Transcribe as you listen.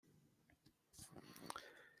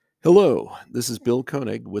Hello, this is Bill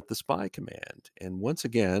Koenig with the Spy Command. And once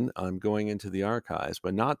again, I'm going into the archives,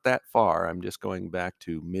 but not that far. I'm just going back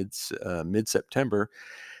to mid September.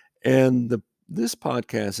 And this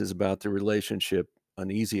podcast is about the relationship,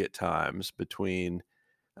 uneasy at times, between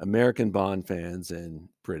American Bond fans and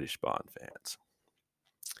British Bond fans.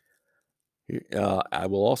 I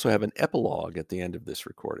will also have an epilogue at the end of this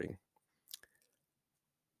recording.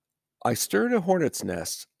 I stirred a hornet's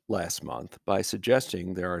nest last month by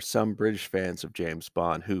suggesting there are some British fans of James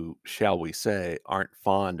Bond who, shall we say, aren't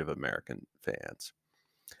fond of American fans.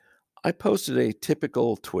 I posted a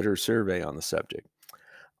typical Twitter survey on the subject.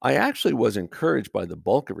 I actually was encouraged by the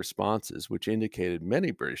bulk of responses, which indicated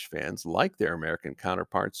many British fans like their American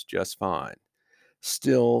counterparts just fine.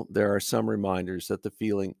 Still, there are some reminders that the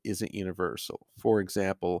feeling isn't universal. For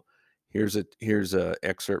example, here's a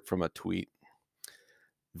excerpt from a tweet.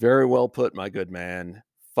 Very well put, my good man.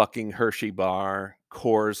 Fucking Hershey bar,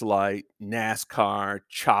 Coors Light, NASCAR,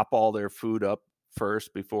 chop all their food up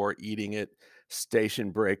first before eating it,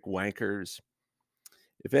 station break wankers.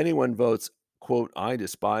 If anyone votes, quote, I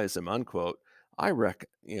despise them, unquote, I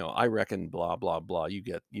reckon blah, blah, blah. You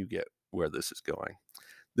get where this is going.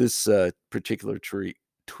 This particular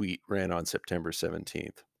tweet ran on September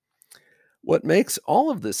 17th. What makes all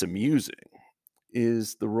of this amusing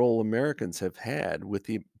is the role Americans have had with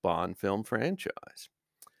the Bond film franchise.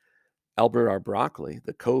 Albert R. Broccoli,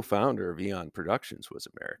 the co founder of Eon Productions, was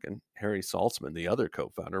American. Harry Saltzman, the other co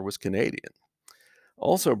founder, was Canadian.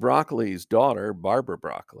 Also, Broccoli's daughter, Barbara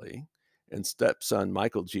Broccoli, and stepson,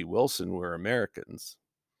 Michael G. Wilson, were Americans.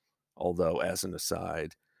 Although, as an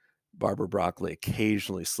aside, Barbara Broccoli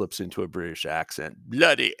occasionally slips into a British accent.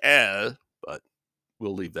 Bloody hell! But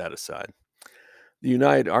we'll leave that aside. The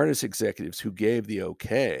United Artists executives who gave the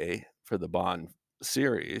okay for the Bond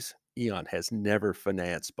series, Eon has never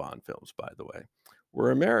financed Bond films, by the way,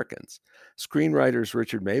 were Americans. Screenwriters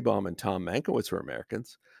Richard Maybaum and Tom Mankiewicz were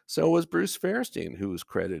Americans. So was Bruce Fairstein, who was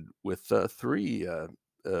credited with three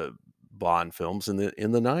Bond films in the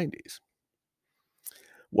 90s.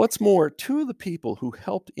 What's more, two of the people who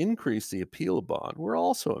helped increase the appeal of Bond were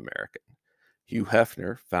also American. Hugh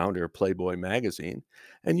Hefner, founder of Playboy magazine,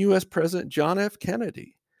 and U.S. President John F.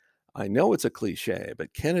 Kennedy. I know it's a cliche,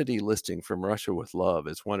 but Kennedy listing From Russia with Love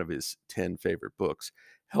as one of his 10 favorite books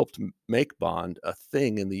helped make Bond a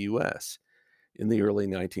thing in the U.S. in the early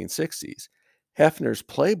 1960s. Hefner's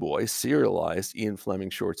Playboy serialized Ian Fleming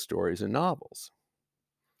short stories and novels.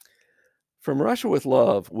 From Russia with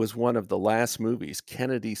Love was one of the last movies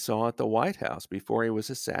Kennedy saw at the White House before he was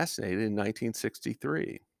assassinated in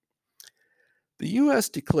 1963. The U.S.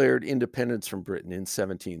 declared independence from Britain in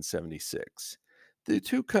 1776. The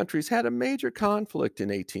two countries had a major conflict in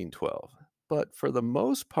 1812, but for the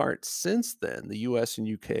most part since then, the U.S. and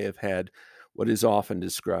UK have had what is often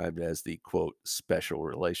described as the quote, special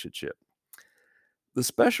relationship. The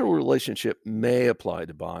special relationship may apply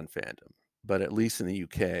to Bond fandom, but at least in the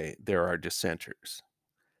UK, there are dissenters.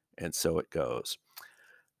 And so it goes.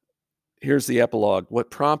 Here's the epilogue.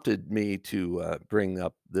 What prompted me to bring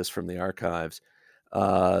up this from the archives?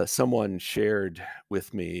 Someone shared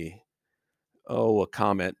with me, a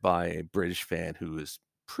comment by a British fan who is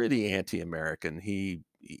pretty anti-American. He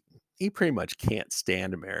pretty much can't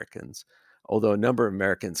stand Americans, although a number of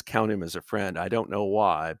Americans count him as a friend. I don't know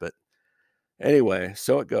why, but anyway,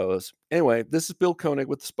 so it goes. Anyway, this is Bill Koenig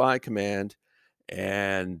with the Spy Command,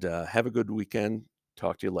 and have a good weekend.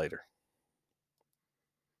 Talk to you later.